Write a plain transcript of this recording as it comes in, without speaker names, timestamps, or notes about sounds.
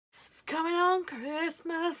coming on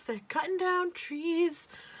Christmas, they're cutting down trees.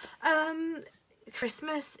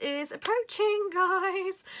 Christmas is approaching,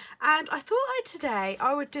 guys, and I thought today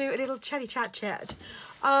I would do a little chat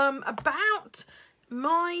about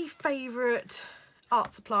my favourite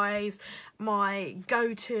art supplies, my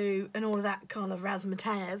go-to and all of that kind of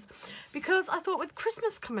razzmatazz, because I thought with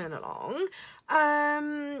Christmas coming along,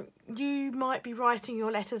 you might be writing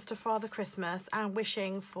your letters to Father Christmas and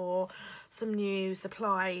wishing for some new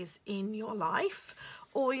supplies in your life,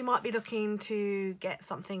 or you might be looking to get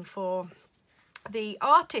something for the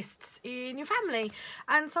artists in your family.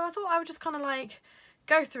 And so I thought I would just kind of like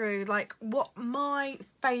go through like what my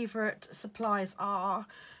favourite supplies are,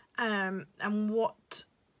 and what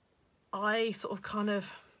I sort of kind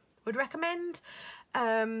of would recommend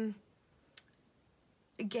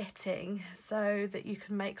getting, so that you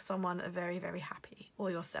can make someone very, very happy,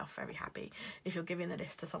 or yourself very happy if you're giving the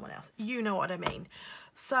list to someone else. You know what I mean.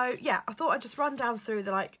 So yeah, I thought I'd just run down through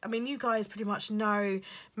the, like, I mean, you guys pretty much know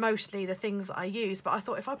mostly the things that I use, but I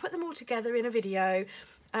thought if I put them all together in a video,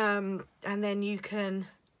 and then you've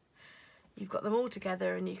got them all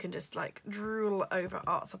together and you can just like drool over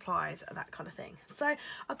art supplies and that kind of thing. So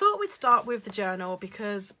I thought we'd start with the journal,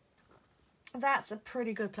 because that's a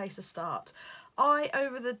pretty good place to start. I,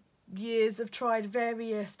 over the years, have tried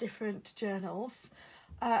various different journals,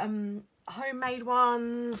 homemade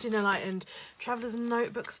ones, you know, like, and traveller's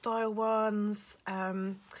notebook style ones.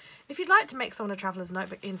 If you'd like to make someone a traveller's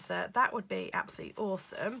notebook insert, that would be absolutely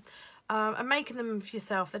awesome. And making them for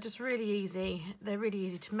yourself, they're just really easy. They're really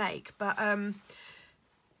easy to make. But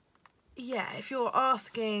yeah, if you're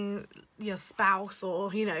asking your spouse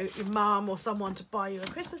or, you know, your mum or someone to buy you a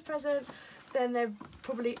Christmas present, then they're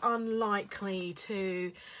probably unlikely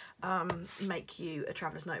to make you a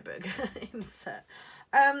traveller's notebook insert.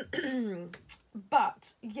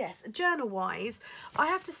 But yes, journal wise, I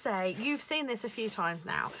have to say, you've seen this a few times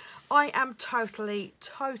now. I am totally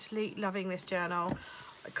loving this journal.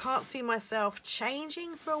 I can't see myself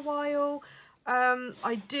changing for a while.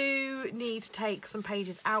 I do need to take some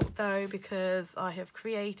pages out though, because I have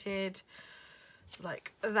created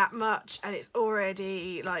like that much and it's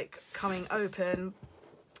already like coming open,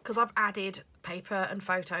 because I've added paper and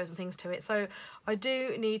photos and things to it. So I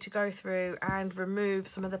do need to go through and remove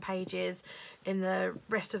some of the pages in the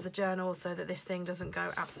rest of the journal so that this thing doesn't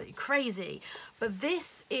go absolutely crazy. But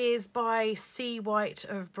this is by C. White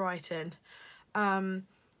of Brighton. Now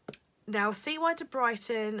C. White of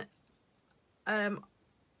Brighton, they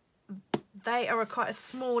are quite a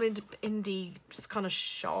small indie kind of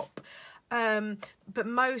shop, but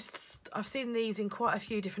most, I've seen these in quite a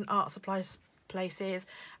few different art supplies places,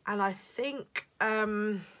 and I think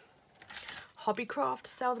Hobbycraft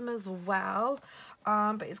sell them as well,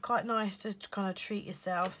 but it's quite nice to kind of treat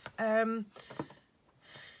yourself. It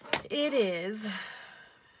is, here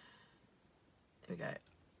we go,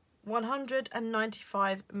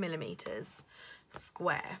 195 millimeters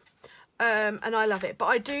square, and I love it. But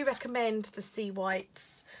I do recommend the C.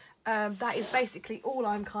 Whites. That is basically all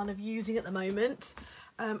I'm kind of using at the moment.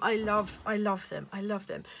 I love them.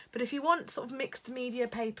 But if you want sort of mixed media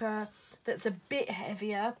paper that's a bit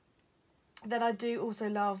heavier, then I do also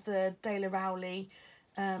love the Daler Rowley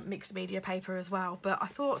mixed media paper as well. But I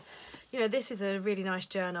thought, you know, this is a really nice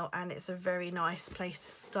journal and it's a very nice place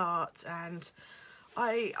to start, and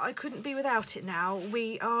I couldn't be without it now.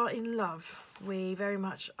 We are in love. We very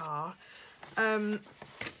much are.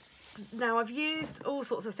 Now, I've used all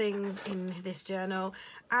sorts of things in this journal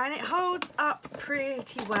and it holds up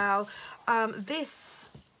pretty well. This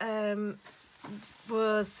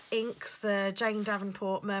was inks, the Jane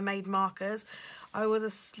Davenport Mermaid markers. I was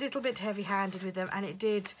a little bit heavy-handed with them and it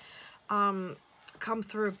did come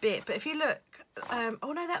through a bit. But if you look,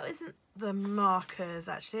 oh no, that isn't the markers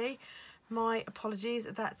actually. My apologies,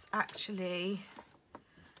 that's actually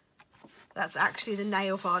the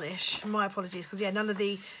nail varnish. My apologies, because yeah, none of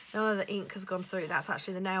the ink has gone through. That's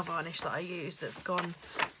actually the nail varnish that I used that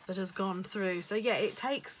has gone through. So yeah, it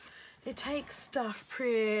takes stuff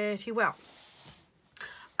pretty well.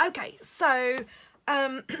 Okay, so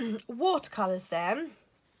watercolors then.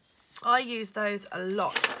 I use those a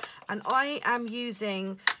lot, and I am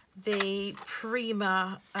using the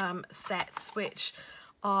Prima sets, which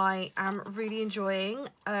I am really enjoying.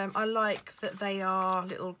 I like that they are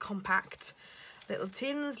little compact little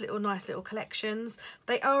tins, nice little collections.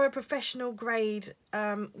 They are a professional grade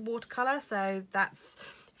watercolour, so that's,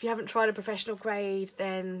 if you haven't tried a professional grade,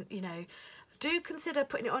 then, you know, do consider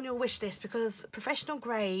putting it on your wish list, because professional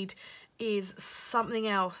grade is something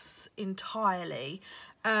else entirely.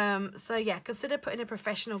 So yeah, consider putting a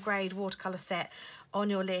professional grade watercolour set on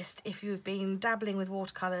your list if you've been dabbling with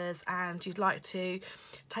watercolours and you'd like to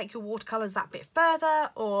take your watercolours that bit further,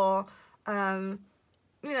 or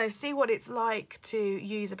you know, see what it's like to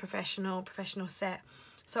use a professional set.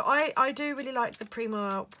 So I do really like the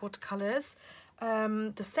Prima watercolours.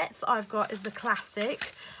 The sets that I've got is the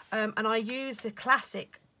classic, and I use the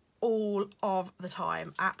classic all of the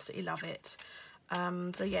time. Absolutely love it.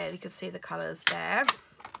 So yeah, you can see the colours there.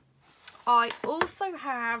 I also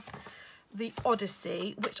have the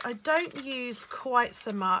Odyssey, which I don't use quite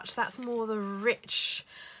so much. That's more the rich,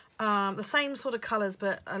 the same sort of colours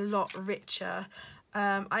but a lot richer.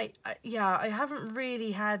 I haven't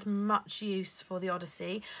really had much use for the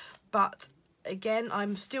Odyssey, but again,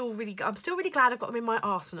 I'm still really glad I've got them in my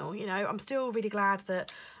arsenal. You know, I'm still really glad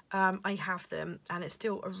that I have them, and it's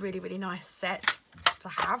still a really nice set to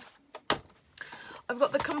have. I've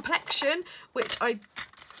got the Complexion, which I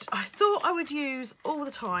thought I would use all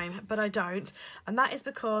the time, but I don't, and that is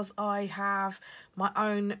because I have my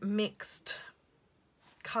own mixed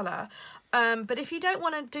colour. But if you don't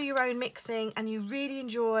want to do your own mixing and you really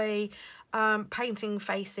enjoy painting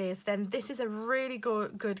faces, then this is a really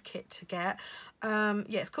good kit to get. Yeah,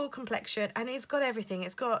 it's called Complexion, and it's got everything.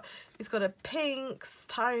 It's got a pinks,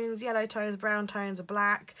 tones, yellow tones, brown tones, a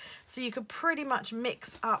black, so you could pretty much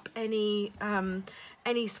mix up any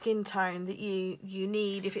skin tone that you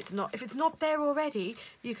need. If it's not there already,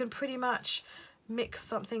 you can pretty much mix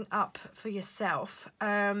something up for yourself.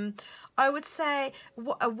 I would say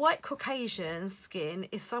a white Caucasian skin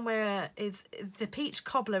is the peach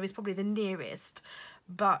cobbler is probably the nearest,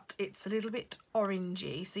 but it's a little bit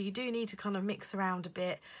orangey, so you do need to kind of mix around a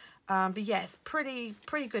bit. But yeah, it's pretty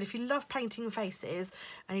good if you love painting faces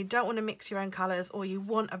and you don't want to mix your own colours, or you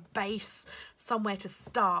want a base somewhere to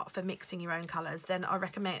start for mixing your own colours. Then I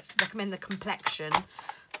recommend the Complexion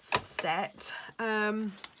set.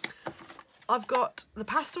 I've got the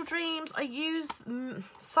Pastel Dreams. I use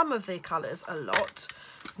some of the colours a lot,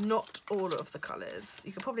 not all of the colours.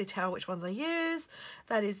 You can probably tell which ones I use.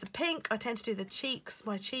 That is the pink. I tend to do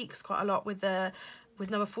my cheeks quite a lot with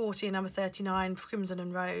number 40 and number 39, Crimson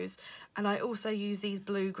and Rose. And I also use these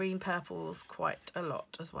blue, green, purples quite a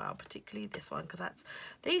lot as well, particularly this one, because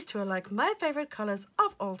these two are like my favourite colours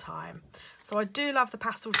of all time. So I do love the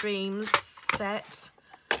Pastel Dreams set.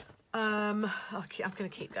 I'm going to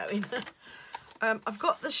keep going. I've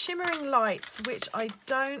got the Shimmering Lights, which I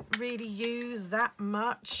don't really use that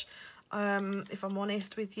much, if I'm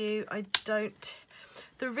honest with you.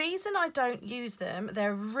 The reason I don't use them,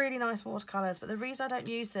 they're really nice watercolours, but the reason I don't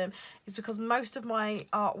use them is because most of my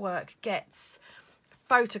artwork gets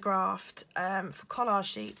photographed for collage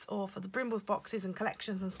sheets or for the Brimbles boxes and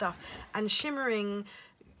collections and stuff, and shimmering,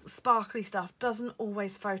 sparkly stuff doesn't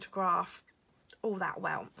always photograph all that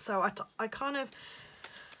well. So I kind of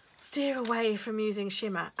steer away from using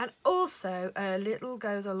shimmer, and also a little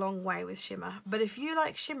goes a long way with shimmer. But if you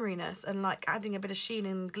like shimmeriness and like adding a bit of sheen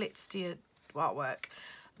and glitz to your artwork,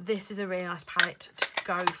 this is a really nice palette to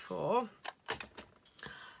go for.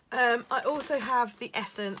 I also have the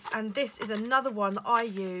Essence, and this is another one that I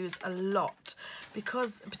use a lot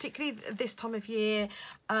because particularly this time of year,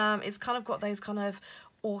 it's kind of got those kind of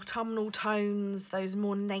autumnal tones, those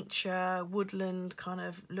more nature, woodland kind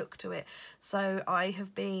of look to it. So I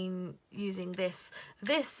have been using this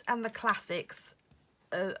and the classics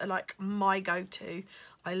are like my go-to.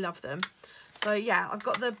 I love them. So yeah, I've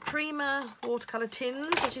got the Prima watercolour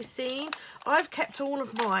tins, as you've seen. I've kept all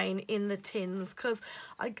of mine in the tins because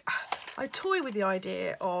I toy with the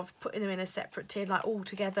idea of putting them in a separate tin, like all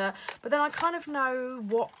together, but then I kind of know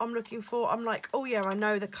what I'm looking for. I'm like, oh yeah, I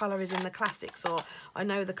know the colour is in the classics, or I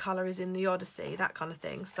know the colour is in the Odyssey, that kind of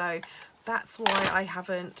thing. So that's why I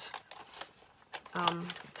haven't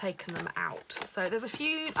taken them out. So there's a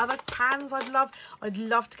few other pans I'd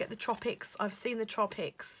love to get the Tropics. I've seen the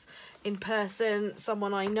Tropics in person,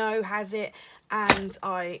 someone I know has it, and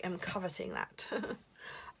I am coveting that.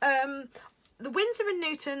 The Winsor &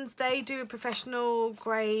 Newtons, they do a professional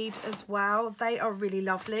grade as well. They are really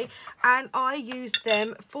lovely, and I used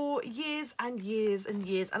them for years and years and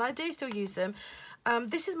years, and I do still use them.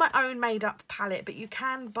 This is my own made up palette, but you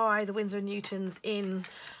can buy the Winsor & Newtons in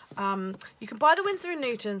you can buy the Winsor &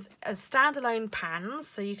 Newtons as standalone pans,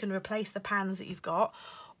 so you can replace the pans that you've got,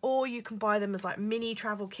 or you can buy them as like mini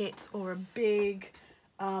travel kits or a big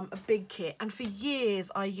kit. And for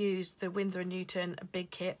years I used the Winsor & Newton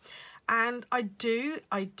big kit, And I do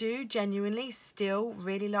genuinely still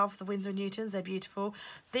really love the Winsor & Newtons. They're beautiful.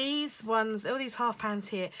 These ones, all these half pans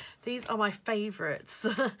here, these are my favourites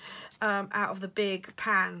out of the big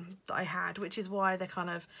pan that I had, which is why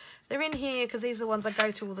they're in here, because these are the ones I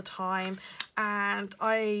go to all the time. And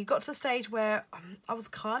I got to the stage where I was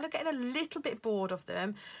kind of getting a little bit bored of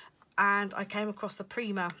them, and I came across the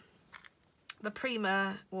Prima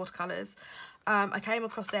watercolours. I came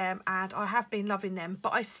across them and I have been loving them,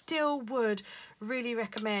 but I still would really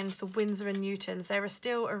recommend the Winsor & Newtons. They're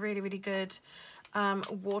still a really, really good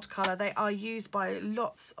watercolour. They are used by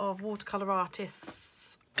lots of watercolour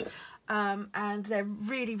artists, and they're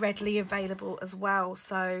really readily available as well.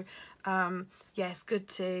 So yeah, it's good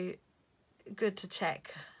to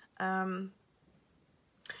check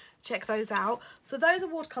those out. So those are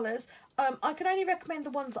watercolours. I can only recommend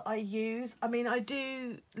the ones that I use. I mean, I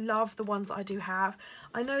do love the ones that I do have.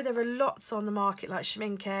 I know there are lots on the market like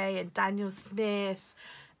Schmincke and Daniel Smith,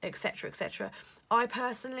 etc, etc. I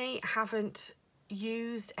personally haven't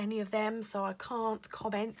used any of them, so I can't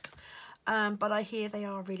comment, but I hear they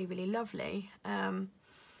are really, really lovely.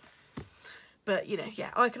 But you know,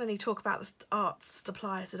 yeah, I can only talk about the art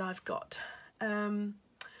supplies that I've got.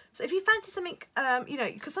 So if you fancy something, you know,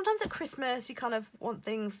 because sometimes at Christmas you kind of want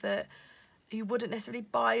things that you wouldn't necessarily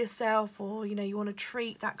buy yourself, or you know, you want to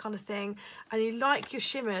treat, that kind of thing, and you like your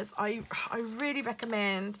shimmers, I really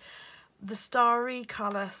recommend the Starry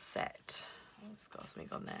Colour set. Oh, it's got something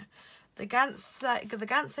on there. The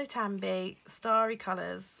Ganso Tambi Starry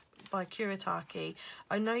Colours by Kuretake.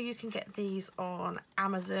 I know you can get these on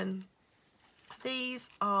Amazon. These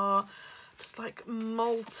are just like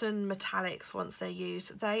molten metallics once they're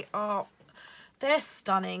used. They're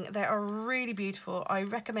stunning. They are really beautiful. I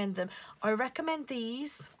recommend them. I recommend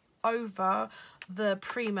these over the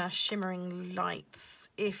Prima Shimmering Lights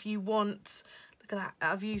if you want. Look at that.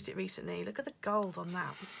 I've used it recently. Look at the gold on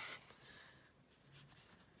that.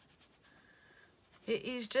 It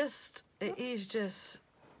is just, you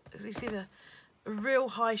see the real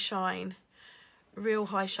high shine,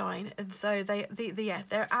 and so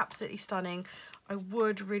they're absolutely stunning. I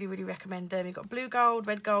would really, really recommend them. You've got blue gold,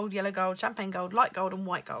 red gold, yellow gold, champagne gold, light gold and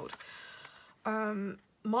white gold.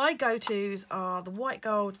 My go-tos are the white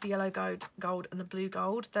gold, the yellow gold and the blue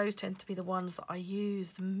gold. Those tend to be the ones that I use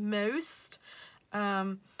the most.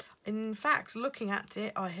 In fact, looking at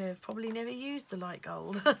it, I have probably never used the light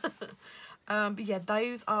gold. But yeah,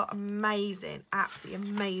 those are amazing, absolutely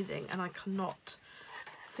amazing, and I cannot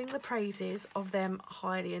sing the praises of them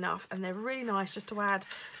highly enough. And they're really nice just to add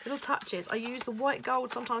little touches. I use the white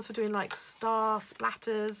gold sometimes for doing like star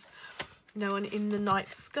splatters, you know, and in the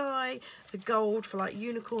night sky. The gold for like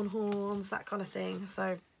unicorn horns, that kind of thing.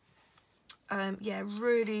 So yeah,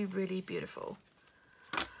 really, really beautiful.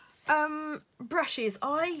 Brushes,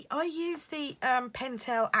 I use the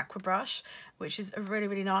Pentel Aqua brush, which is a really,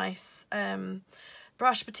 really nice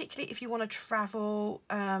brush, particularly if you want to travel.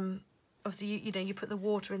 Obviously, you know, you put the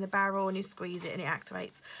water in the barrel and you squeeze it and it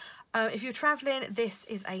activates. If you're traveling, this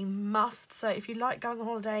is a must. So if you like going on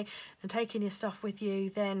holiday and taking your stuff with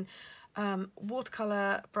you, then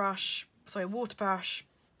water brush,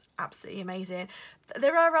 absolutely amazing.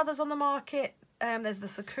 There are others on the market. There's the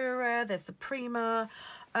Sakura, there's the Prima.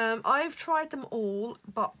 I've tried them all,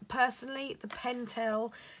 but personally the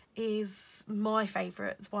Pentel is my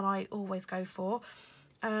favourite. It's one I always go for.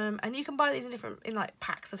 And you can buy these in like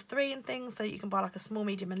packs of 3 and things, so you can buy like a small,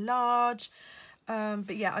 medium and large.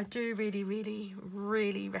 But yeah, I do really, really,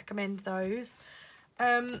 really recommend those.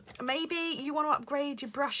 Maybe you want to upgrade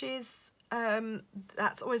your brushes.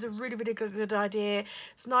 That's always a really, really good idea.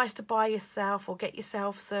 It's nice to buy yourself or get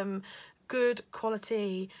yourself some good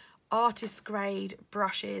quality artist grade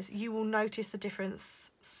brushes. You will notice the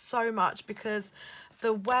difference so much, because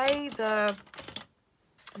the way the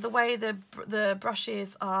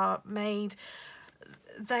brushes are made,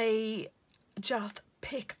 they just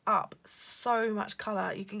pick up so much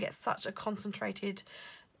colour. You can get such a concentrated,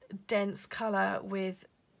 dense colour with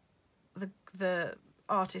the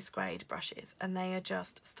artist grade brushes, and they are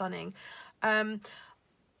just stunning.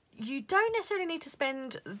 You don't necessarily need to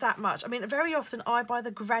spend that much. I mean, very often I buy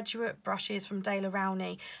the graduate brushes from De La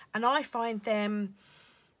Rowney, and I find them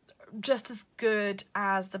just as good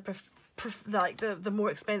as the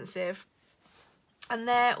more expensive, and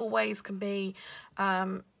there always can be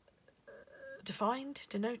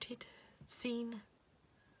denoted, seen,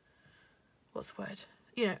 what's the word,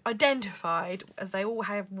 you know, identified, as they all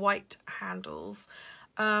have white handles,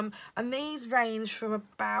 and these range from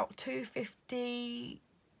about £2.50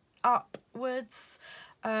 upwards.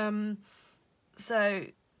 So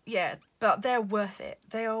yeah, but they're worth it.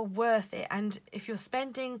 They are worth it. And if you're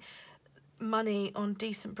spending money on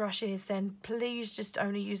decent brushes, then please just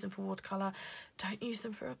only use them for watercolour. Don't use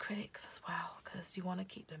them for acrylics as well, because you want to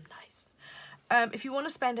keep them nice. If you want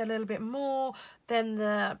to spend a little bit more, then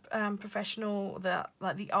the professional, the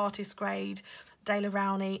artist grade Daler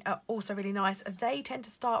Rowney are also really nice. They tend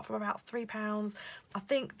to start from about £3. I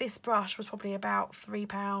think this brush was probably about £3,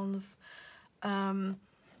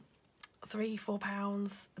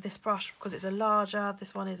 £3–4. This brush, because it's a larger,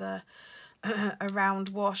 this one is a round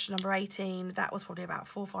wash number 18. That was probably about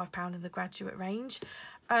 £4 or £5 in the graduate range.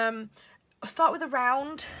 Start with a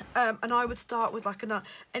round, and I would start with like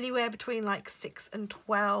anywhere between like 6 and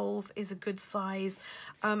 12 is a good size,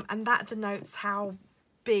 and that denotes how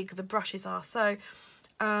big the brushes are. So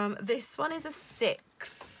this one is a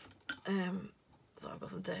 6. So I've got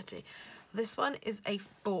some dirty. This one is a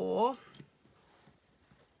 4.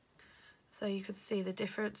 So you could see the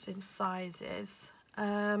difference in sizes.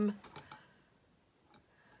 My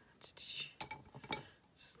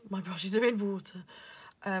brushes are in water.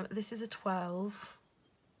 This is a 12.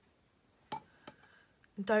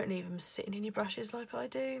 Don't leave them sitting in your brushes like I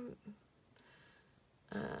do.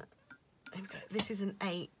 Here we go. This is an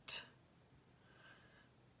 8.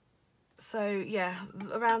 So yeah,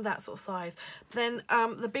 around that sort of size. Then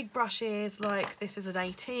the big brushes, like this is an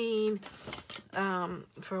 18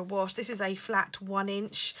 for a wash. This is a flat 1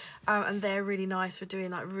 inch, and they're really nice for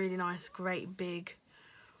doing like really nice, great big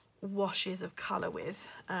washes of colour with.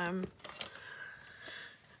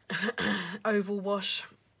 Oval wash,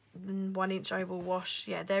 1 inch oval wash.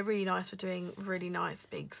 Yeah, they're really nice for doing really nice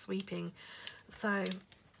big sweeping. So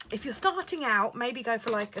if you're starting out, maybe go for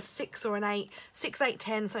like a 6 or an 8, 6, 8,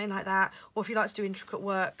 10, something like that. Or if you like to do intricate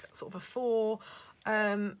work, sort of a 4.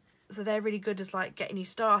 So they're really good as like getting you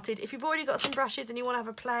started. If you've already got some brushes and you want to have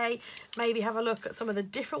a play, maybe have a look at some of the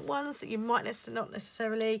different ones that you might not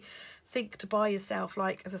necessarily think to buy yourself.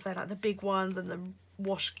 Like, as I say, like the big ones and the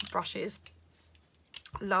wash brushes.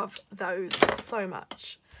 Love those so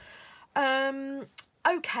much.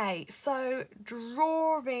 Okay, so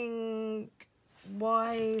drawing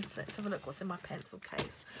wise, let's have a look what's in my pencil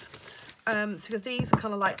case. Because these are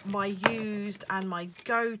kind of like my used and my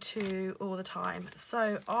go-to all the time.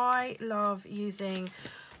 So I love using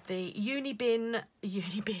the Unipin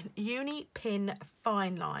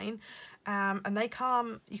fine line, and they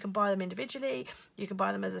come, you can buy them individually, you can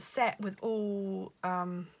buy them as a set with all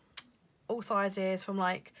sizes from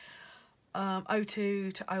like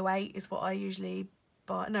 02 to 08 is what I usually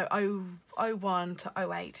buy. No, 01 to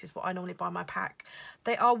 08 is what I normally buy my pack.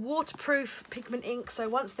 They are waterproof pigment ink, so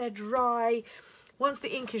once they're dry, once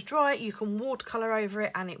the ink is dry, you can watercolour over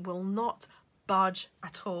it and it will not budge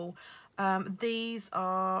at all. These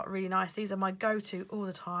are really nice. These are my go-to all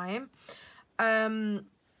the time.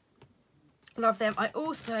 Love them. I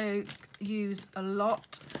also use a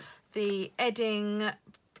lot the Edding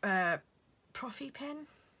Profi pen.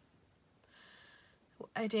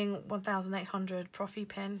 Edding 1800 Profi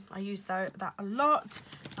pen. I use that a lot,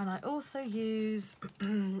 and I also use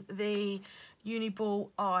the Uniball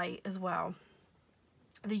Eye as well.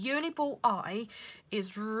 The Uniball Eye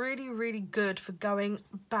is really, really good for going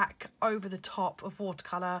back over the top of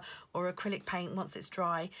watercolour or acrylic paint once it's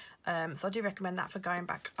dry. So I do recommend that for going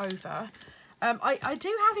back over. I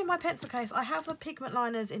do have in my pencil case, I have the pigment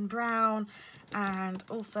liners in brown and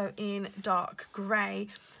also in dark grey.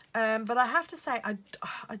 But I have to say, I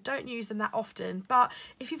don't use them that often. But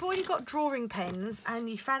if you've already got drawing pens and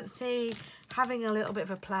you fancy having a little bit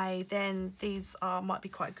of a play, then these might be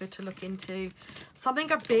quite good to look into.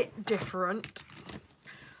 Something a bit different.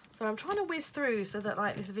 So I'm trying to whiz through so that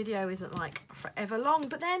like this video isn't like forever long.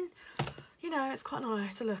 But then, you know, it's quite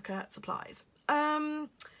nice to look at supplies.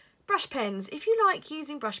 Brush pens. If you like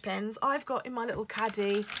using brush pens, I've got in my little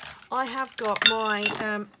caddy, I have got my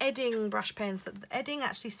Edding brush pens. That Edding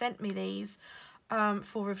actually sent me these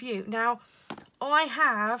for review. Now, I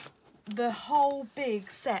have the whole big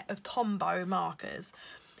set of Tombow markers.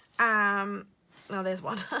 Now there's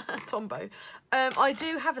one, Tombow. I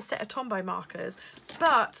do have a set of Tombow markers,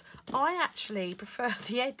 but I actually prefer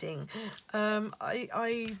the Edding.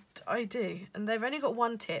 I do, and they've only got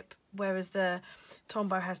 1 tip, whereas the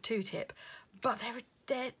Tombow has 2 tip, but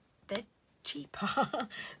they're cheaper.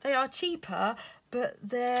 They are cheaper, but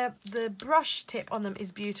the brush tip on them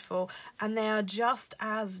is beautiful, and they are just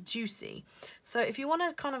as juicy. So if you want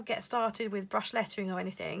to kind of get started with brush lettering or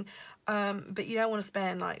anything, but you don't want to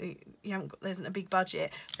spend like there isn't a big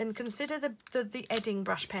budget, then consider the Edding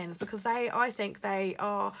brush pens, because I think they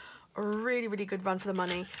are a really, really good run for the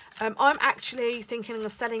money. I'm actually thinking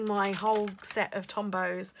of selling my whole set of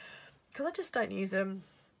Tombows because I just don't use them.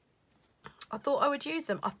 I thought I would use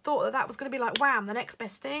them. I thought that that was going to be like, wham, the next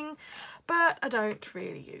best thing. But I don't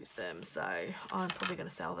really use them, so I'm probably going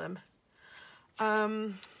to sell them.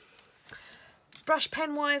 Brush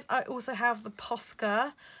pen wise, I also have the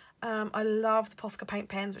Posca. I love the Posca paint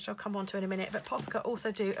pens, which I'll come on to in a minute. But Posca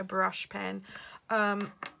also do a brush pen.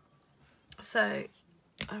 So I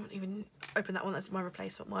haven't even opened that one. That's my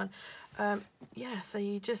replacement one. Yeah, so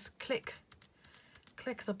you just click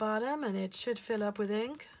the bottom and it should fill up with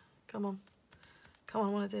ink. Come on. Come on,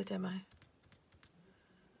 I want to do a demo.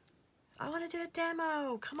 I want to do a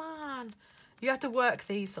demo. Come on. You have to work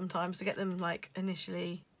these sometimes to get them, like,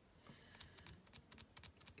 initially,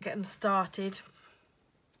 get them started.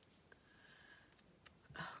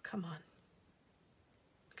 Oh, come on.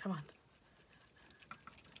 Come on.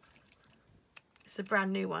 It's a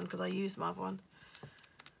brand new one because I used my other one.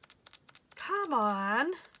 Come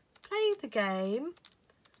on. Play the game.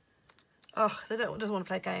 Oh, they doesn't want to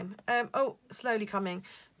play a game. Oh, slowly coming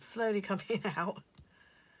out.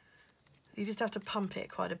 You just have to pump it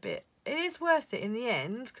quite a bit. It is worth it in the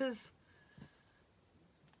end because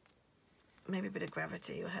maybe a bit of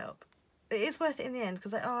gravity will help. It is worth it in the end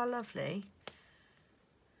because they are lovely.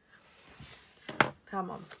 Come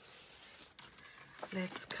on.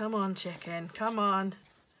 Come on, chicken. Come on.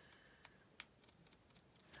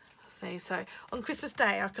 So on Christmas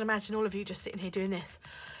Day, I can imagine all of you just sitting here doing this.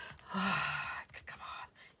 Oh, come on.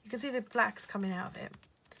 You can see the blacks coming out of it.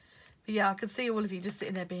 But yeah, I can see all of you just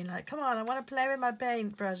sitting there being like, come on, I want to play with my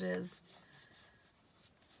paint brushes.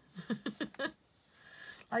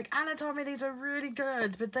 Like, Anna told me these were really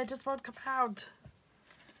good, but they just won't come out.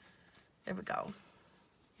 Here we go.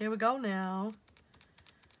 Here we go now.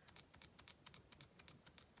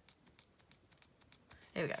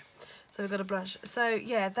 Here we go. So we've got a brush. So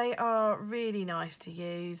yeah, they are really nice to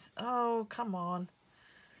use. Oh, come on.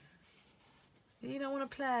 You don't want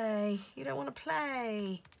to play. You don't want to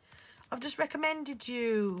play. I've just recommended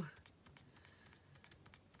you.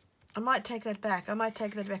 I might take that back. I might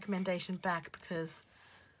take that recommendation back because...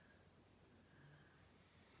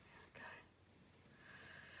 Okay.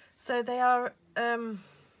 So they are...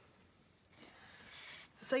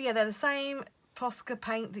 So yeah, they're the same Posca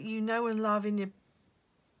paint that you know and love in your...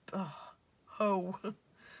 Oh. Ho.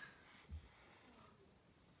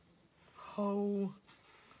 Ho.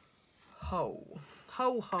 Ho.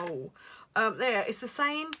 Ho ho. There, it's the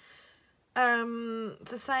same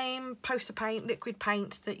poster paint, liquid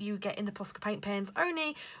paint that you get in the Posca paint pens,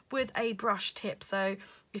 only with a brush tip. So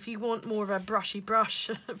if you want more of a brushy brush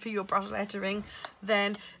for your brush lettering,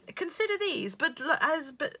 then consider these. But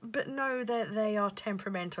know that they are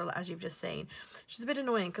temperamental, as you've just seen, which is a bit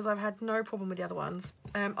annoying because I've had no problem with the other ones.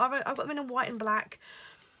 I've got them in white and black.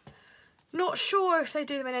 Not sure if they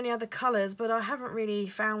do them in any other colours, but I haven't really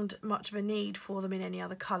found much of a need for them in any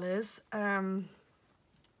other colours.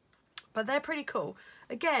 But they're pretty cool.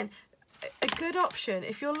 Again, a good option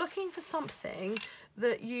if you're looking for something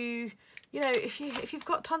that you know, if you've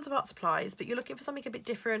got tons of art supplies, but you're looking for something a bit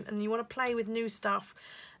different and you want to play with new stuff,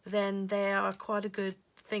 then they are quite a good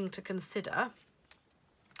thing to consider.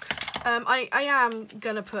 I am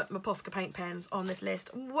going to put my Posca paint pens on this list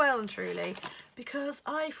well and truly because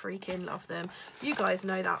I freaking love them. You guys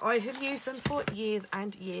know that. I have used them for years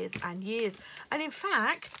and years and years. And in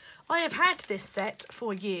fact, I have had this set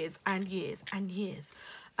for years and years and years.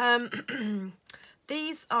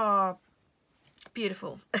 These are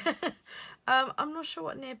beautiful. I'm not sure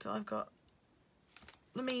what nib I've got.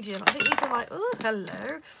 The medium. I think these are like, oh,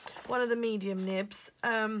 hello. One of the medium nibs.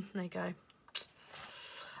 There you go.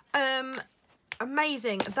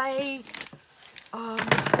 Amazing. They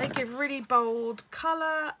give really bold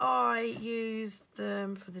colour. I use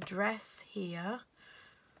them for the dress here.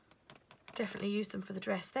 Definitely use them for the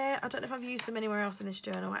dress there. I don't know if I've used them anywhere else in this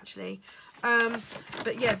journal actually.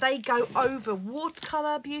 But yeah, they go over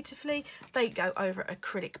watercolour beautifully. They go over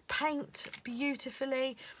acrylic paint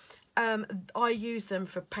beautifully. I use them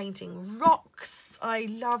for painting rocks. I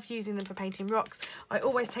love using them for painting rocks. I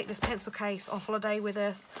always take this pencil case on holiday with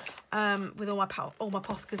us, with all my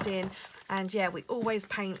Poscas in, and yeah, we always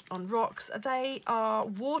paint on rocks. They are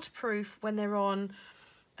waterproof when they're on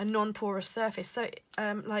a non-porous surface. So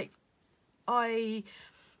like I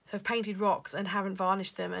have painted rocks and haven't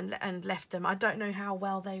varnished them and left them. I don't know how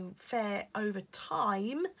well they fare over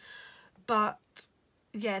time, but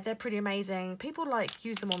yeah, they're pretty amazing. People like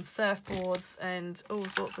use them on surfboards and all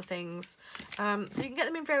sorts of things. So you can get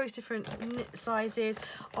them in various different sizes.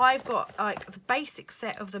 I've got like the basic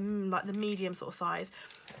set of them, like the medium sort of size,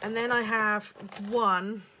 and then I have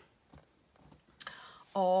one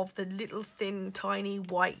of the little thin tiny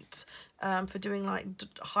white for doing like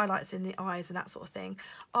highlights in the eyes and that sort of thing.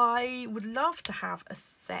 I would love to have a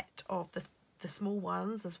set of the small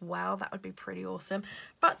ones as well. That would be pretty awesome.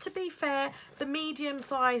 But to be fair, the medium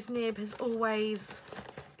size nib has always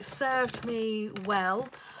served me well.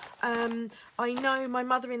 I know my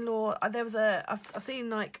mother-in-law, I've seen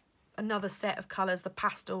like another set of colours, the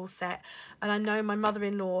pastel set, and I know my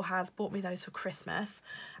mother-in-law has bought me those for Christmas,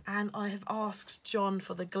 and I have asked John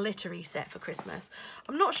for the glittery set for Christmas.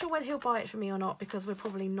 I'm not sure whether he'll buy it for me or not, because we're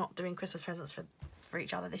probably not doing Christmas presents for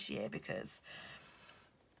each other this year, because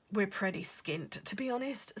we're pretty skint, to be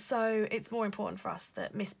honest. So it's more important for us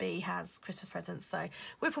that Miss B has Christmas presents, so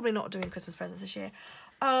we're probably not doing Christmas presents this year,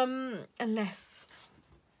 unless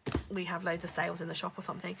we have loads of sales in the shop or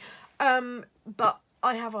something. But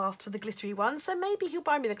I have asked for the glittery ones, so maybe he'll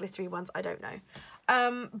buy me the glittery ones, I don't know.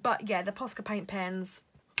 But yeah, the Posca paint pens,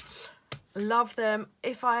 love them.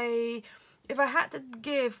 If I had to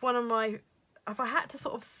give one of my, if I had to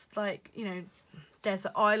sort of like, you know,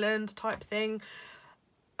 desert island type thing,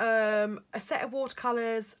 a set of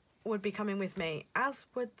watercolours would be coming with me, as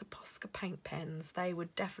would the Posca paint pens. They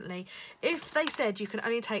would definitely, if they said you can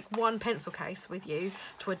only take one pencil case with you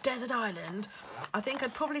to a desert island, I think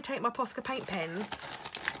I'd probably take my Posca paint pens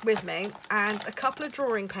with me, and a couple of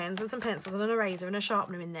drawing pens and some pencils and an eraser and a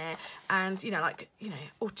sharpener in there, and, you know, like, you know,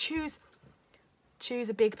 or choose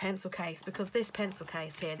a big pencil case, because this pencil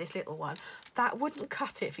case here, this little one, that wouldn't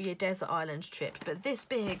cut it for your desert island trip, but this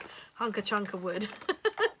big hunker chunker would.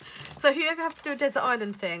 So if you ever have to do a desert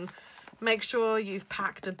island thing, make sure you've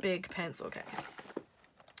packed a big pencil case.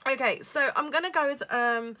 Okay, so I'm going to go with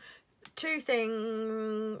 2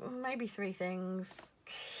 things, maybe 3 things.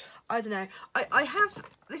 I don't know. I have,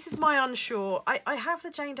 this is my unsure, I have the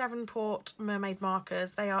Jane Davenport Mermaid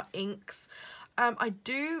markers. They are inks. I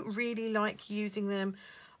do really like using them.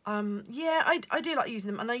 Yeah, I do like using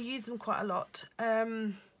them, and I use them quite a lot.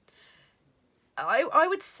 I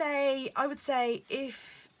would say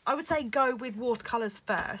go with watercolours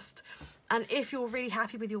first, and if you're really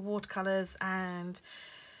happy with your watercolours and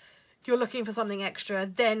you're looking for something extra,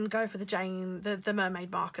 then go for the mermaid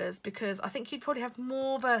markers, because I think you'd probably have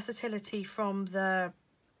more versatility from your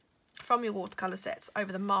watercolour sets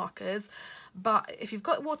over the markers. But if you've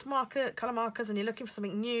got colour markers and you're looking for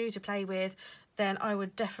something new to play with, then I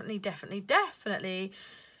would definitely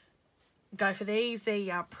go for these. They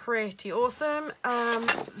are pretty awesome,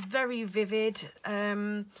 very vivid.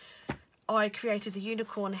 I created the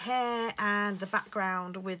unicorn hair and the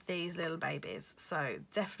background with these little babies, so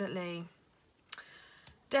definitely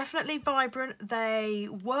vibrant. They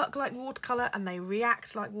work like watercolour and they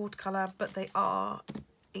react like watercolour, but they are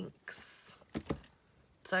inks,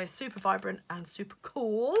 so super vibrant and super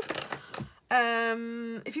cool.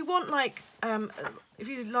 If you want like if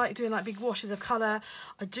you like doing like big washes of colour,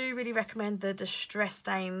 I do really recommend the Distress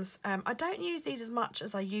Stains. I don't use these as much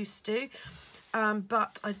as I used to,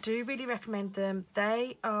 but I do really recommend them.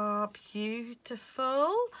 They are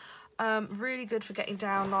beautiful, really good for getting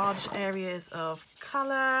down large areas of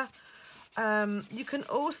colour. You can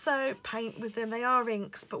also paint with them. They are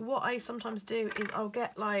inks, but what I sometimes do is I'll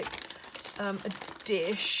get like a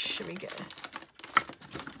dish. Let me get,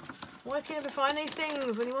 why can you never find these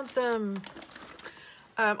things when you want them?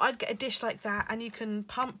 I'd get a dish like that, and you can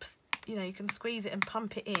pump, you know, you can squeeze it and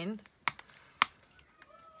pump it in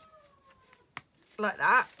like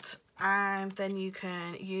that, and then you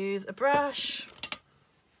can use a brush,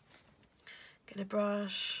 get a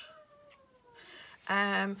brush,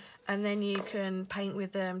 and then you can paint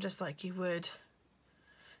with them just like you would.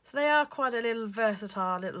 So they are quite a little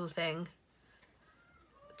versatile little thing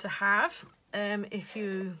to have, if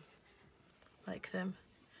you like them.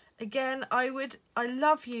 Again, I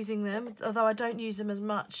love using them, although I don't use them as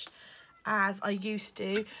much as I used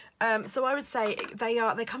to. So I would say they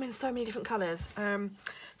come in so many different colours.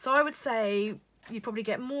 So I would say you probably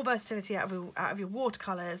get more versatility out of your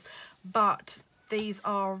watercolours, but these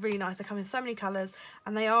are really nice. They come in so many colours,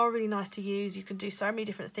 and they are really nice to use. You can do so many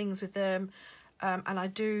different things with them, and I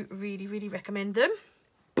do really recommend them.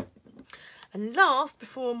 And last,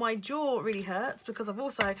 before my jaw really hurts, because I've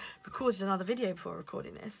also recorded another video before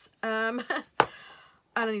recording this, and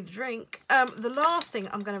I need a drink, the last thing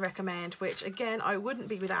I'm going to recommend, which again I wouldn't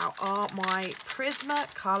be without, are my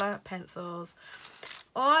Prismacolor pencils.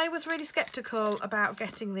 I was really sceptical about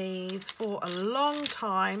getting these for a long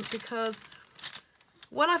time, because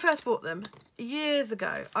when I first bought them years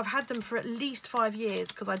ago, I've had them for at least 5 years,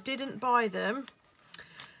 because I didn't buy them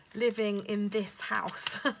living in this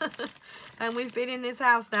house. And we've been in this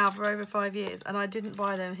house now for over 5 years, and I didn't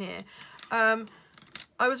buy them here.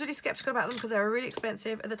 I was really sceptical about them because they were really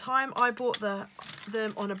expensive. At the time, I bought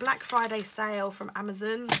them on a Black Friday sale from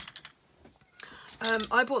Amazon.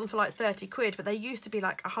 I bought them for like 30 quid, but they used to be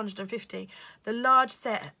like 150. The large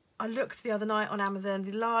set, I looked the other night on Amazon,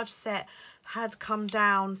 the large set had come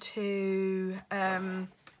down to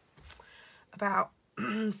about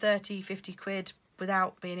 30, 50 quid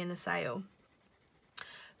without being in the sale.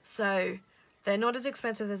 So they're not as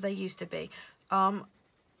expensive as they used to be.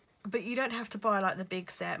 But you don't have to buy like the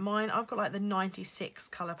big set. Mine, I've got like the 96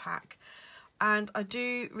 colour pack. And I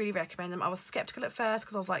do really recommend them. I was sceptical at first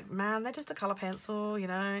because I was like, man, they're just a colour pencil, you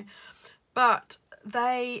know. But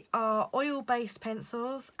they are oil-based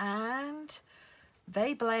pencils and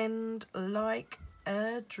they blend like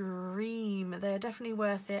a dream. They're definitely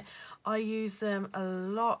worth it. I use them a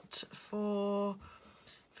lot for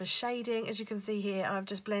shading. As you can see here, I've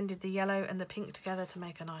just blended the yellow and the pink together to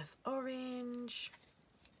make a nice orange.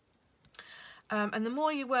 And the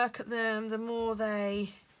more you work at them, the more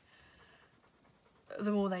they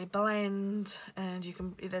blend, and you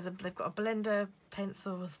can, they've got a blender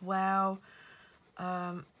pencil as well.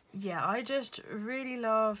 Yeah, I just really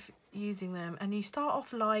love using them. And you start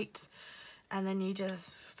off light and then you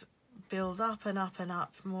just build up and up and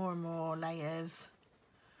up, more and more layers.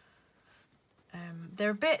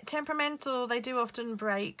 They're a bit temperamental. They do often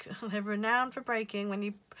break. They're renowned for breaking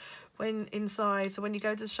when inside. So when you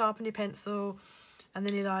go to sharpen your pencil and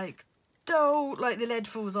then you're like, oh, like the lead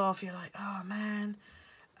falls off, you're like, oh man.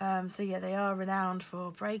 So yeah, they are renowned for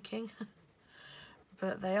breaking.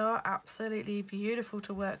 But they are absolutely beautiful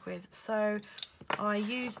to work with. So I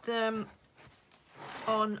used them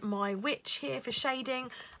on my witch here for shading,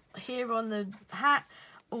 here on the hat,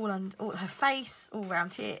 all her face, all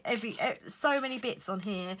around here, so many bits on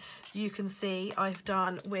here you can see I've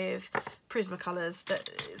done with Prismacolors. That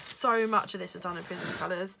so much of this is done in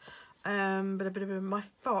Prismacolors. But a bit of my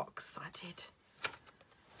fox I did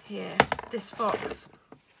here, this fox,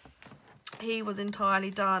 he was entirely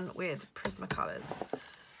done with Prismacolors.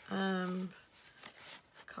 Not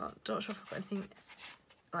sure if I've got anything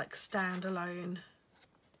like standalone.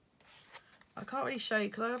 I can't really show you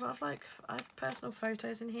because I have personal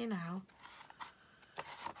photos in here now,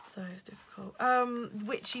 so it's difficult.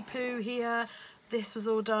 Witchy Poo here, this was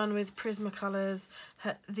all done with Prismacolors.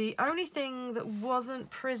 The only thing that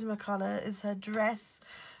wasn't Prismacolor is her dress,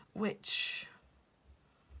 which,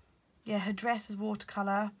 yeah, her dress is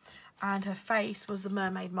watercolour and her face was the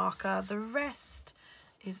mermaid marker. The rest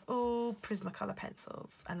is all Prismacolor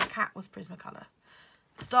pencils, and the cat was Prismacolor.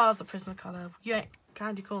 The stars are Prismacolor. Yeah,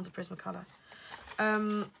 candy corns are Prismacolor.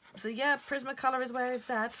 So yeah, Prismacolor is where it's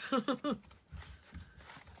at.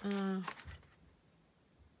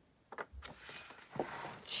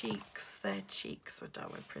 Cheeks, their cheeks were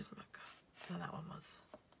done with Prismacolor. No, that one was,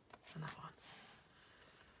 and that one.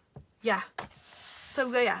 Yeah.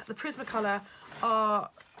 So yeah, the Prismacolor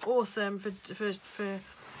are awesome for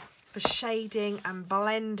shading and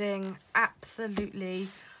blending. Absolutely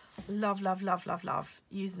love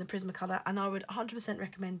using the Prismacolor, and I would 100%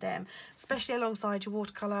 recommend them, especially alongside your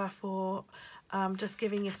watercolor for just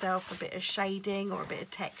giving yourself a bit of shading or a bit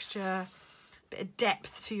of texture, a bit of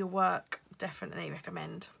depth to your work. Definitely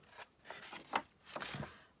recommend.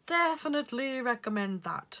 Definitely recommend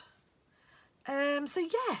that. So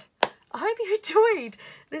yeah, I hope you enjoyed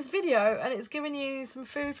this video and it's given you some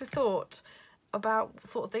food for thought about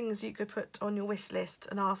sort of things you could put on your wish list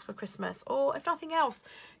and ask for Christmas, or if nothing else,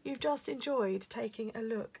 you've just enjoyed taking a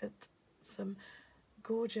look at some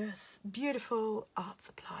gorgeous, beautiful art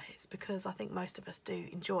supplies, because I think most of us do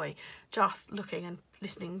enjoy just looking and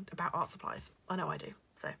listening about art supplies. I know I do.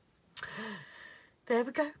 So there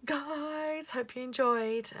we go, guys. Hope you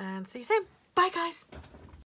enjoyed and see you soon. Bye, guys.